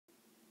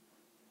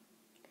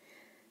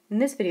In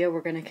this video,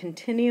 we're going to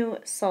continue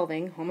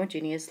solving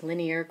homogeneous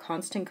linear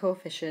constant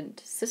coefficient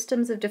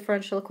systems of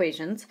differential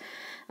equations,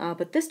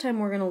 but this time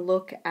we're going to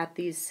look at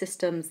these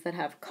systems that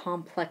have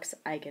complex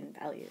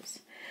eigenvalues.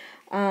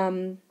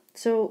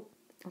 So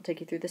I'll take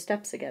you through the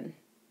steps again.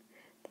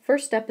 The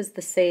first step is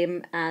the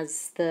same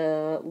as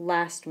the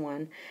last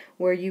one,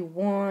 where you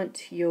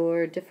want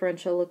your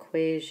differential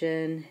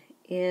equation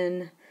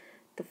in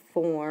the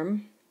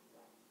form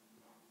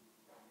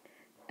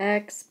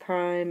x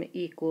prime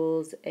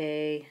equals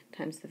a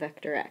times the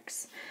vector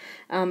x.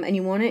 And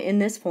you want it in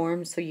this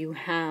form so you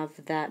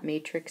have that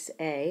matrix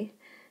A.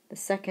 The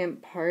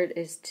second part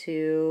is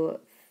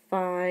to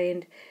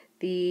find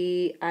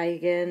the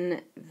eigenvalues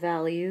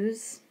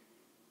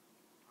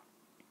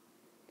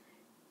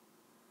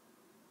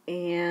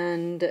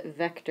and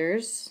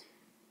vectors.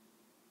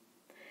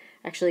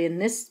 Actually, in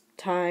this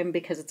time,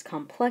 because it's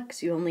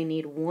complex, you only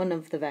need one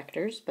of the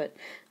vectors, but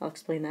I'll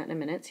explain that in a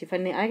minute. So you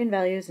find the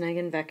eigenvalues and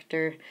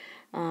eigenvector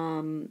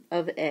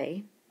of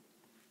A.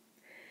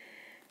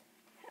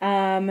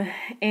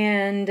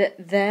 And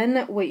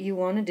then what you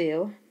want to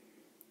do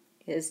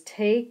is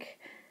take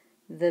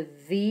the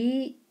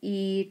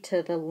VE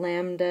to the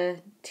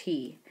lambda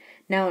t.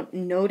 Now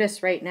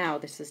notice right now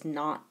this is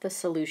not the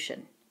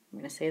solution. I'm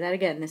going to say that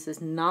again. This is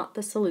not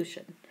the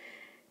solution.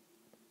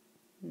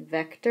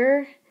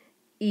 Vector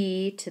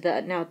e to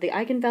the, now the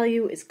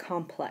eigenvalue is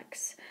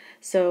complex,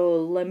 so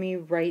let me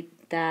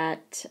write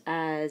that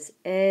as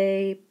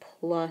a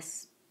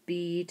plus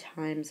b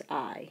times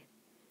I.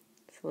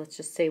 So let's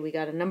just say we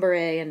got a number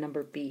a and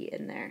number b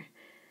in there,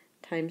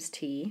 times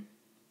t.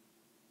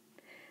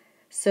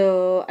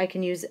 So I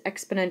can use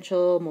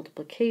exponential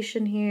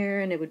multiplication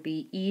here, and it would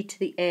be e to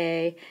the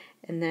a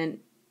and then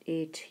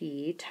at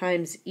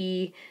times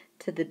e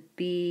to the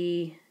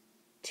bt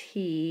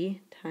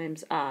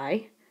times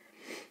I.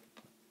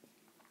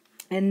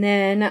 And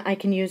then I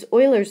can use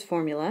Euler's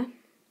formula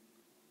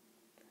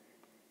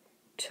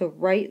to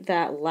write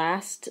that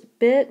last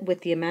bit with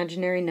the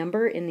imaginary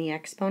number in the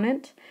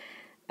exponent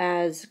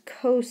as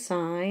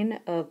cosine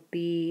of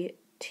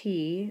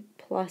bt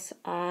plus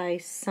I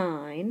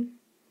sine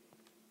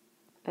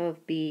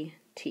of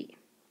bt.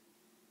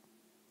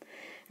 All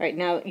right,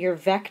 now your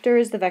vector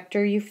is the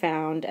vector you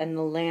found, and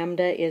the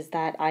lambda is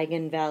that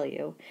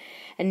eigenvalue.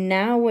 And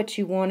now what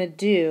you want to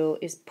do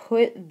is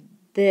put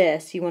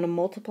this, you want to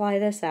multiply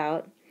this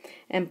out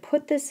and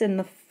put this in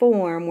the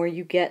form where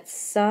you get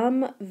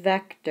some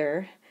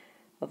vector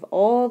of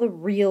all the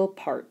real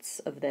parts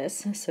of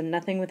this, so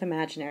nothing with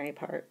imaginary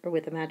part or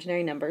with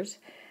imaginary numbers.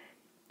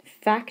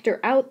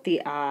 Factor out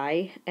the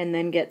I and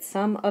then get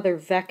some other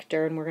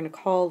vector, and we're going to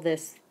call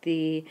this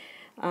the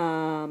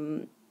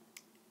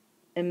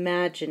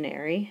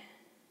imaginary.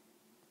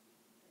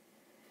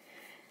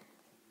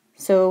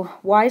 So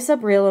y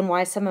sub real and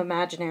y sub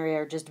imaginary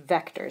are just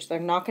vectors.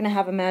 They're not going to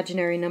have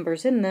imaginary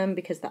numbers in them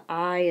because the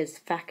I is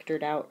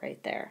factored out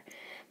right there.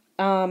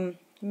 Let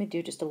me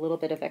do just a little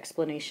bit of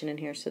explanation in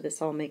here so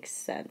this all makes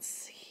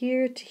sense.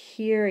 Here to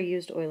here I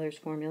used Euler's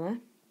formula.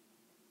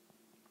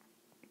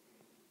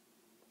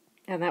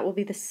 And that will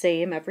be the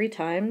same every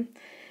time,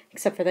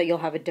 except for that you'll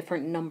have a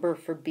different number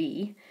for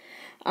b.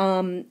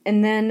 And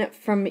then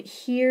from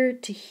here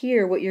to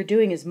here, what you're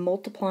doing is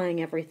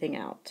multiplying everything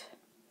out.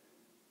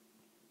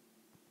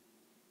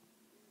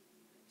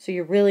 So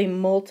you're really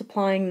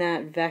multiplying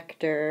that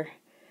vector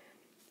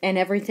and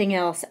everything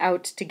else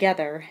out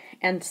together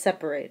and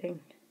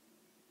separating.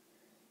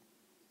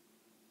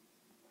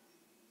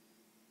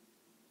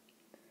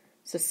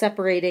 So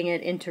separating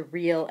it into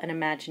real and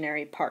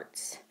imaginary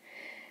parts.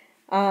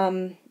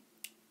 So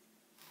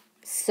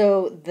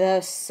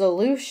the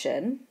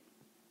solution,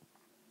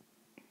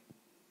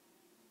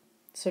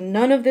 so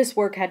none of this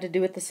work had to do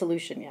with the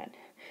solution yet.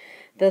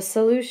 The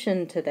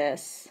solution to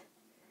this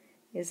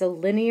is a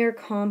linear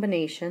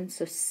combination,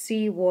 so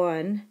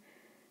C1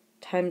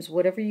 times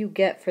whatever you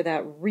get for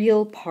that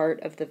real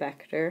part of the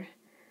vector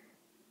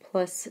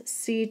plus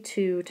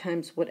C2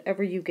 times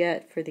whatever you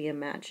get for the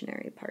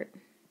imaginary part.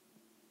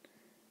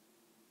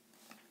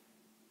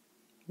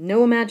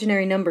 No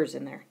imaginary numbers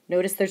in there.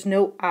 Notice there's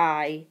no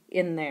I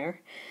in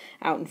there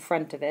out in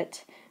front of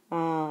it.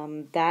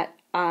 That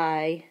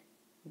I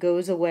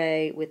goes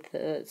away with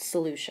the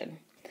solution.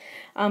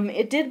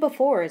 It did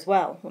before as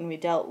well when we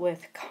dealt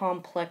with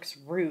complex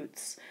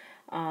roots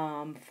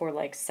for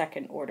like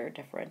second order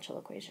differential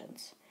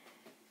equations.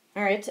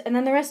 Alright, and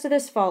then the rest of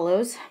this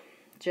follows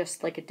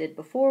just like it did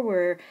before,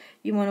 where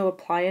you want to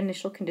apply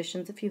initial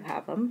conditions if you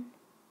have them.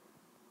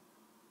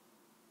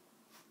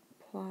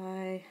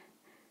 Apply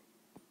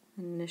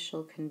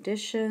initial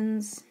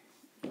conditions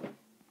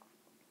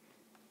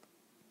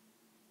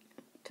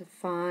to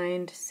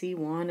find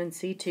C1 and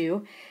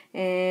C2,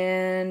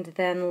 and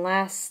then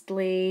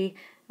lastly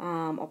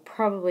I'll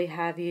probably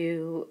have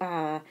you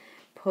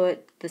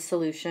put the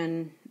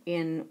solution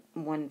in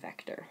one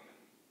vector.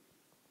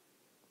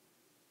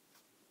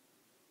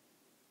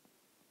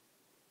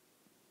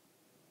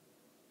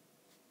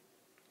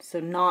 So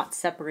not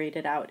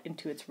separated out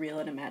into its real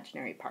and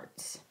imaginary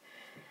parts.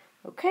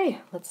 Okay,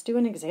 let's do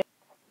an example.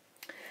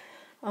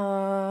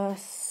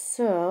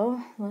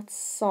 let's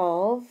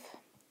solve.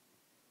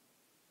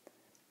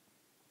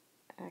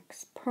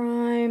 X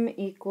prime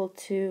equal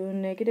to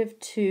negative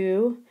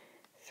 2,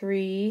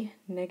 3,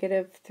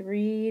 negative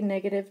 3,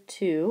 negative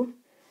 2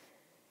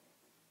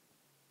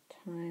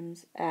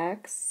 times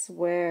x,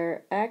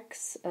 where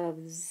x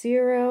of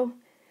 0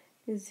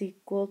 is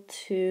equal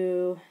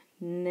to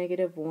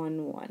negative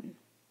 1, 1.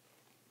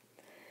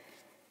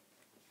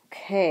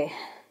 Okay,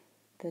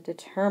 the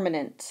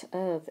determinant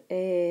of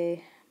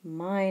a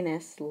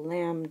minus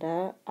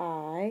lambda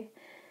I,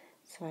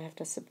 so I have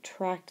to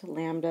subtract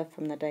lambda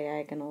from the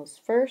diagonals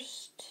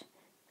first,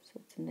 so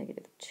it's a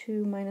negative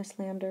 2 minus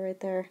lambda right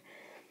there.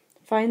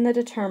 Find the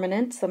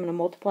determinant, so I'm going to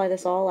multiply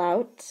this all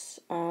out.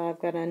 I've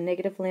got a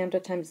negative lambda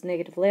times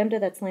negative lambda,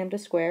 that's lambda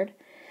squared.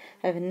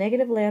 I have a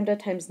negative lambda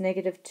times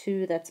negative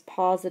 2, that's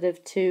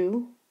positive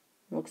 2.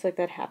 It looks like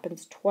that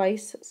happens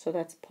twice, so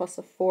that's plus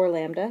a 4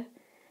 lambda.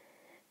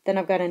 Then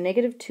I've got a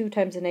negative 2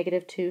 times a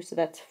negative 2, so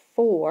that's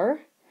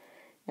 4.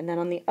 And then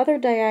on the other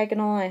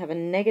diagonal, I have a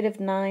negative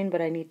 9,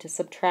 but I need to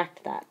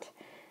subtract that.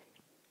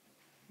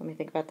 Let me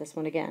think about this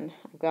one again.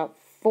 I've got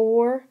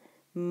 4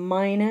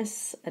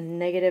 minus a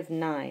negative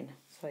 9.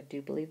 So I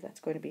do believe that's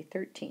going to be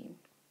 13.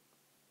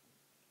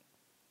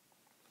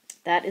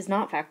 That is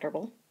not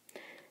factorable.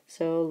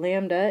 So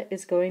lambda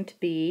is going to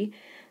be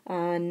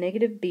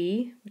negative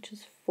b, which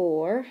is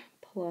 4,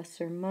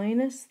 plus or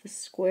minus the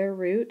square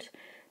root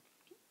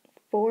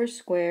 4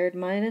 squared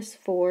minus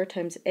 4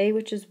 times a,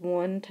 which is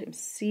 1, times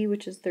c,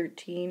 which is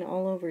 13,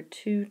 all over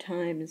 2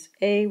 times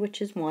a,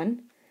 which is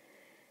 1.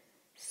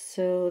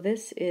 So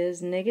this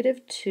is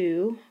negative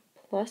 2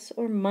 plus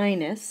or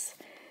minus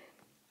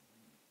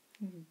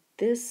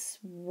this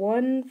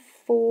 1,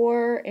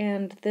 4,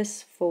 and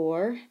this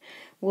 4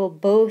 will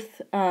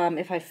both,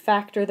 if I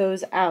factor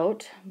those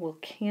out, will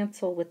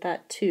cancel with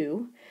that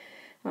 2,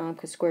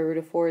 because square root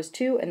of 4 is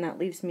 2, and that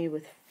leaves me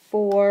with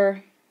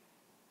 4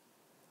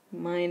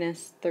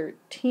 minus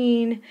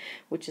 13,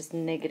 which is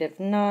negative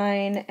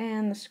 9,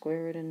 and the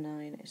square root of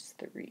 9 is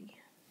 3.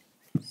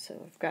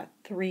 So I've got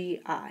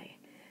 3i.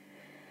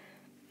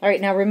 All right,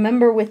 now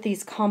remember with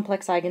these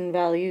complex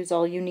eigenvalues,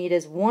 all you need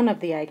is one of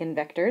the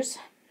eigenvectors.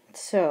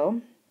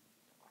 So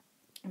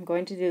I'm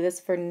going to do this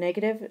for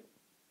negative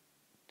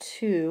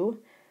 2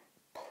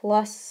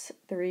 plus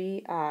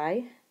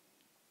 3i.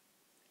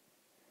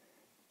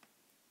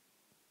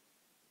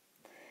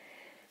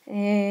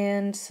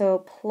 And so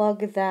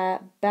plug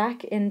that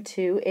back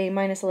into a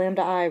minus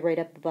lambda I right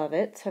up above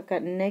it. So I've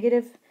got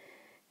negative,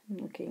 I'm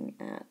looking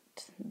at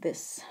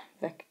this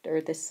vector,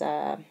 this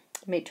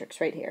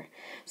matrix right here.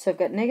 So I've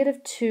got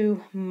negative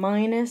 2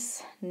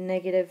 minus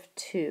negative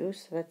 2,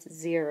 so that's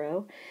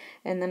 0.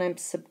 And then I'm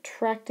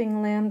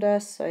subtracting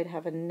lambda, so I'd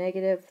have a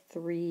negative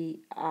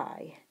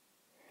 3i.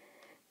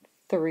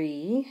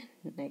 3,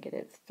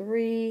 negative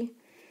 3,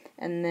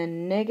 and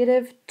then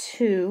negative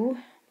 2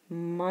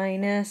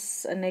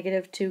 minus a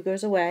negative 2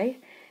 goes away,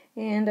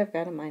 and I've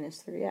got a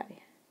minus 3i.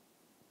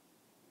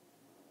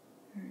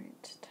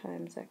 Alright,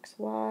 times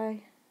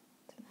xy,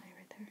 it's an I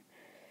right there,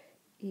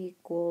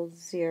 equals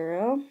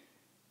 0.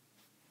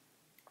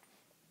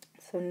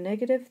 So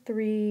negative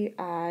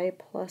 3i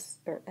plus,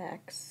 or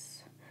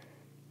x,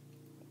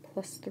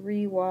 plus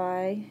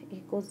 3y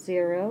equals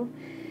 0,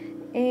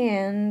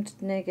 and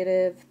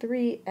negative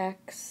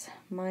 3x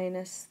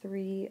minus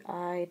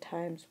 3i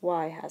times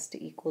y has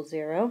to equal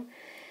 0.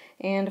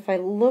 And if I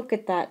look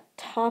at that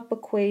top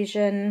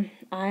equation,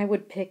 I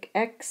would pick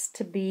x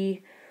to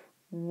be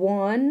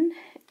 1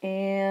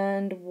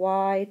 and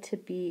y to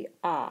be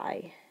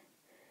I.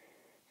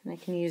 And I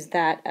can use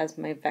that as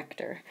my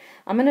vector.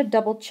 I'm going to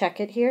double check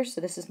it here. So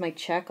this is my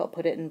check. I'll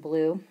put it in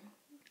blue.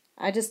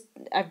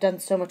 I've done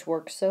so much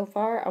work so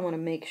far. I want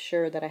to make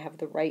sure that I have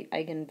the right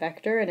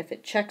eigenvector. And if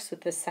it checks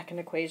with this second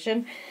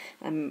equation,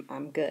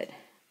 I'm good.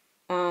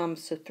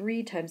 So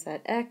 3 times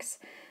that x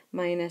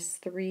minus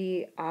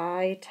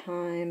 3i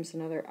times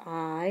another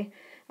I.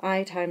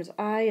 I times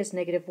I is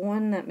negative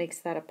 1. That makes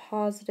that a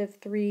positive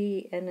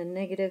 3 and a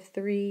negative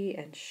 3.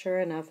 And sure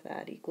enough,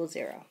 that equals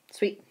 0.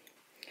 Sweet.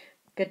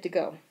 Good to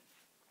go.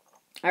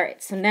 All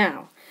right, so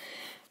now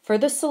for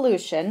the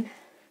solution,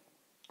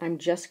 I'm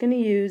just going to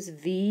use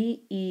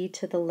v e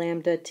to the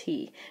lambda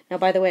t. Now,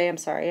 by the way, I'm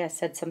sorry, I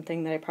said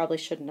something that I probably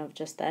shouldn't have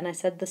just then. I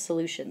said the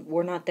solution.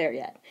 We're not there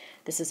yet.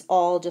 This is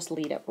all just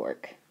lead-up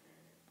work.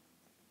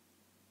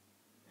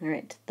 All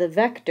right, the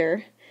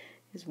vector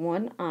is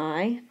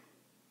 1i.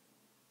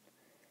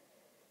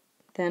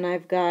 Then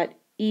I've got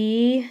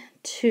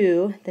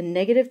e2, the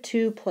negative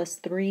 2 plus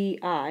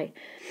 3i.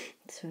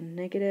 So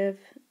negative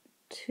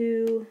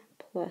 2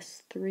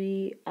 plus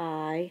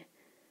 3i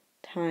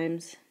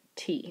times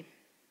t.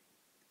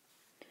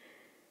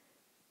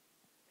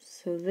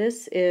 So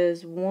this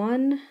is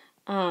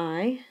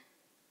 1i,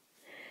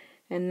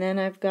 and then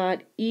I've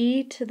got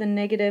e to the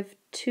negative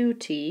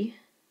 2t,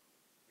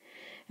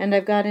 and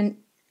I've got an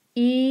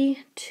e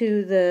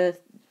to the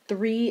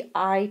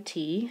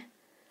 3it,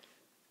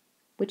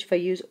 which if I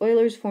use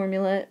Euler's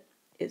formula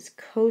is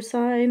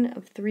cosine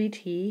of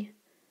 3t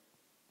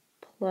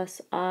plus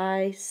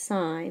I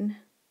sine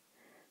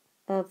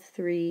of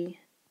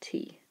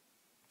 3t.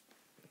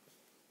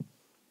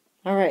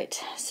 All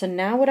right, so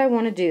now what I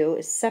want to do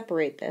is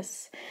separate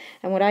this.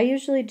 And what I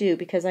usually do,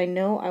 because I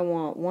know I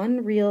want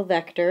one real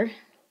vector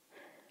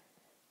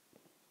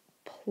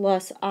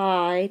plus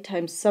I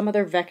times some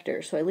other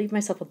vector, so I leave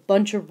myself a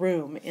bunch of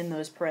room in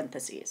those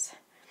parentheses.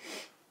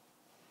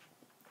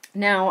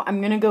 Now I'm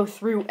going to go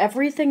through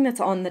everything that's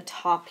on the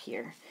top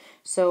here.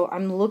 So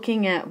I'm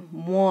looking at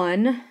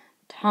 1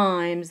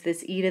 times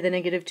this e to the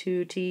negative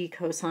 2t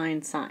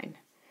cosine sine.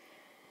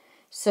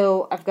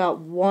 So I've got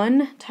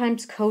 1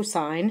 times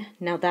cosine,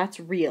 now that's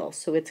real,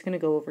 so it's going to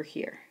go over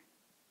here.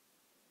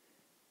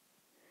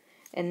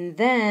 And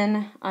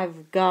then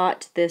I've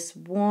got this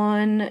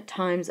 1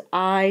 times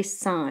I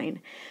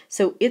sine.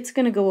 So it's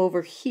going to go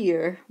over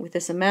here with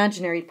this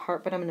imaginary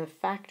part, but I'm going to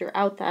factor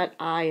out that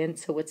I, and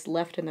so what's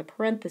left in the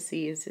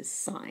parentheses is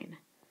sine.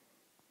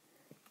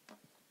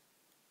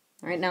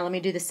 All right, now let me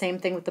do the same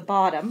thing with the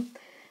bottom.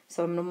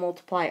 So I'm going to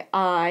multiply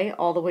I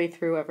all the way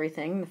through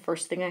everything. The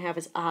first thing I have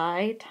is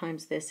I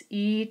times this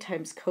e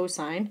times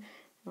cosine.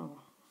 Oh,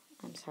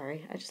 I'm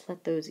sorry. I just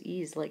let those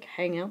e's like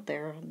hang out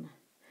there. And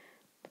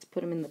let's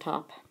put them in the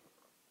top.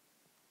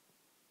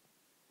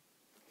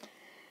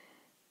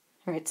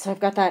 All right, so I've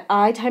got that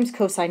I times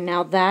cosine.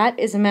 Now that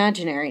is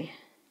imaginary.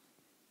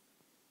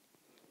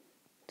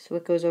 So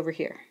it goes over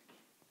here.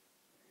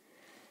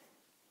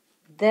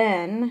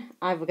 Then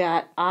I've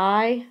got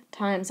I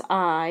times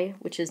I,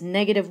 which is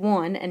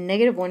 -1, and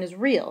 -1 is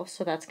real,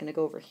 so that's going to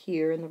go over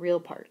here in the real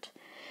part.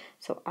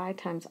 So I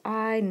times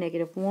I,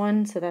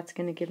 -1, so that's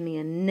going to give me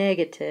a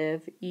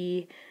negative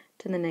e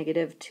to the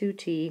negative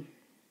 2t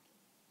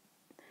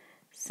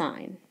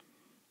sine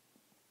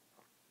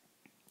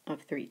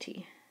of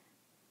 3t.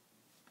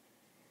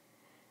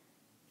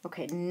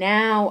 Okay,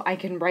 now I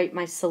can write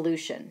my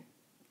solution.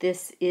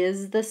 This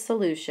is the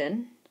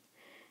solution,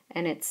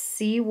 and it's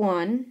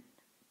C1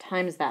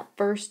 times that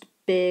first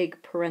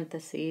big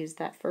parentheses,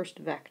 that first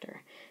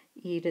vector,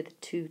 e to the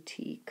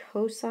 2t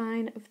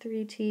cosine of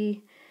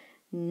 3t,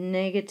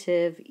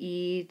 negative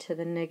e to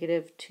the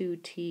negative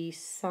 2t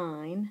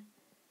sine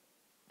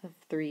of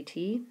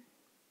 3t,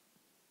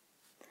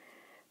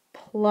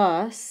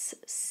 plus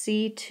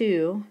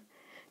C2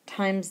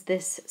 times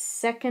this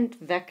second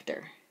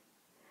vector.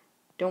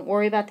 Don't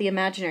worry about the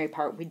imaginary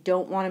part. We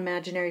don't want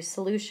imaginary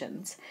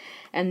solutions.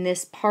 And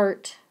this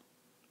part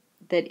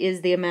that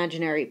is the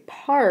imaginary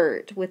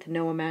part with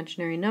no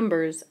imaginary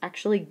numbers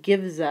actually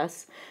gives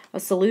us a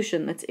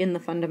solution that's in the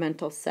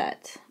fundamental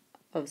set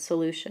of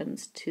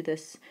solutions to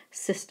this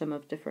system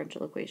of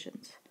differential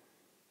equations.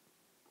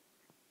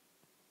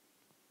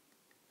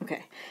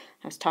 Okay,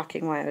 I was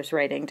talking while I was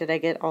writing. Did I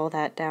get all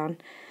that down?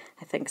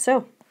 I think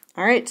so.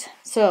 All right,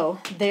 so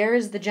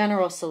there's the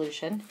general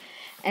solution.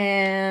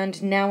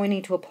 And now we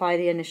need to apply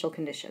the initial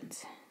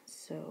conditions.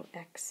 So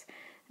x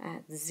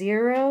at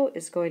 0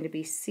 is going to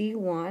be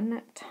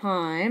C1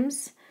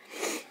 times,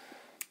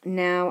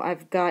 now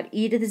I've got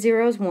e to the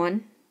 0 is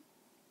 1,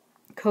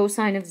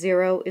 cosine of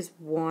 0 is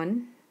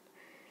 1,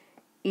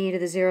 e to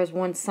the 0 is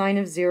 1, sine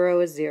of 0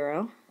 is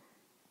 0,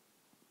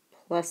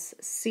 plus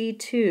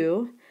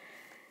C2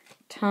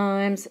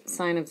 times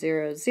sine of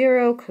 0 is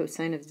 0,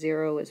 cosine of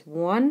 0 is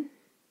 1.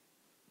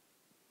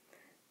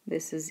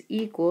 This is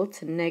equal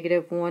to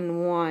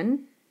 -1,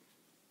 1.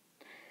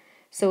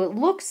 So it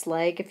looks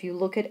like, if you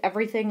look at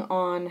everything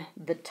on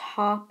the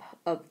top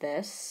of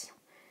this,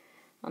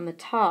 on the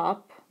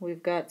top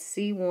we've got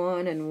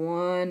C1 and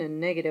 1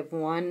 and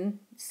 -1.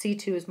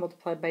 C2 is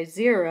multiplied by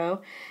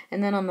 0.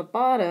 And then on the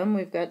bottom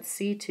we've got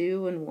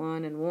C2 and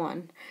 1 and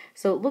 1.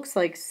 So it looks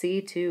like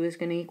C2 is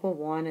going to equal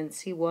 1 and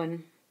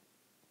C1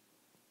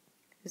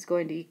 is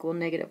going to equal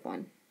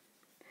 -1.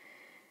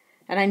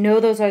 And I know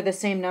those are the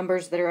same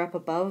numbers that are up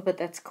above, but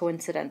that's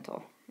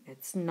coincidental.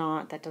 It's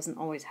not, that doesn't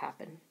always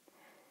happen.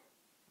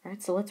 All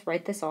right, so let's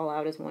write this all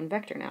out as one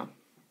vector now.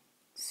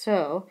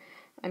 So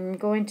I'm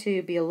going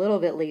to be a little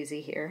bit lazy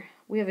here.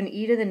 We have an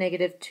e to the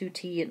negative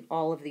 2t in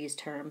all of these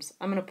terms.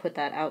 I'm going to put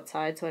that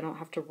outside so I don't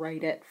have to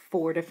write it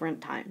 4 different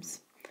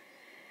times.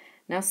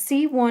 Now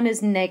C1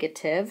 is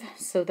negative,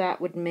 so that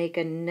would make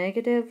a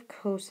negative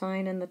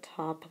cosine in the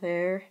top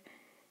there,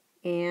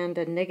 and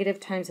a negative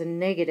times a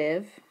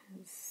negative,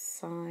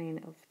 sine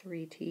of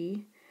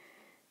 3t.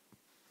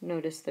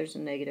 Notice there's a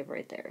negative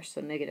right there, so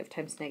negative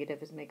times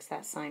negative makes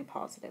that sign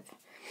positive.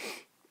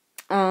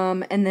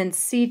 And then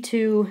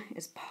C2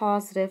 is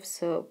positive,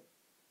 so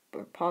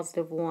or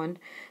 +1,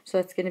 so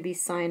that's going to be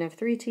sine of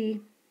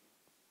 3t,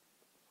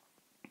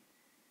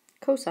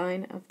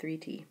 cosine of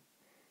 3t.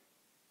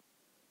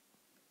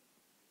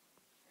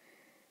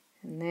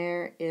 And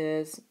there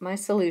is my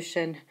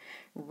solution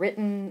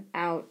written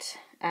out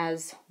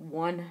as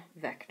one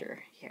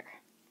vector here.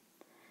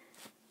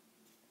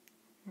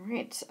 All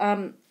right,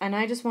 and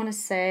I just want to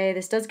say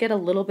this does get a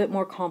little bit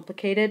more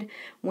complicated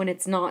when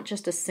it's not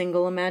just a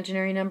single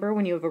imaginary number.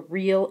 When you have a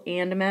real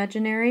and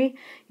imaginary,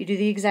 you do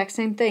the exact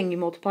same thing. You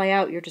multiply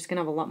out, you're just going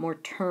to have a lot more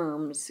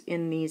terms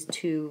in these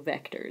two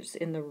vectors,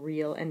 in the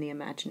real and the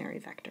imaginary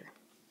vector.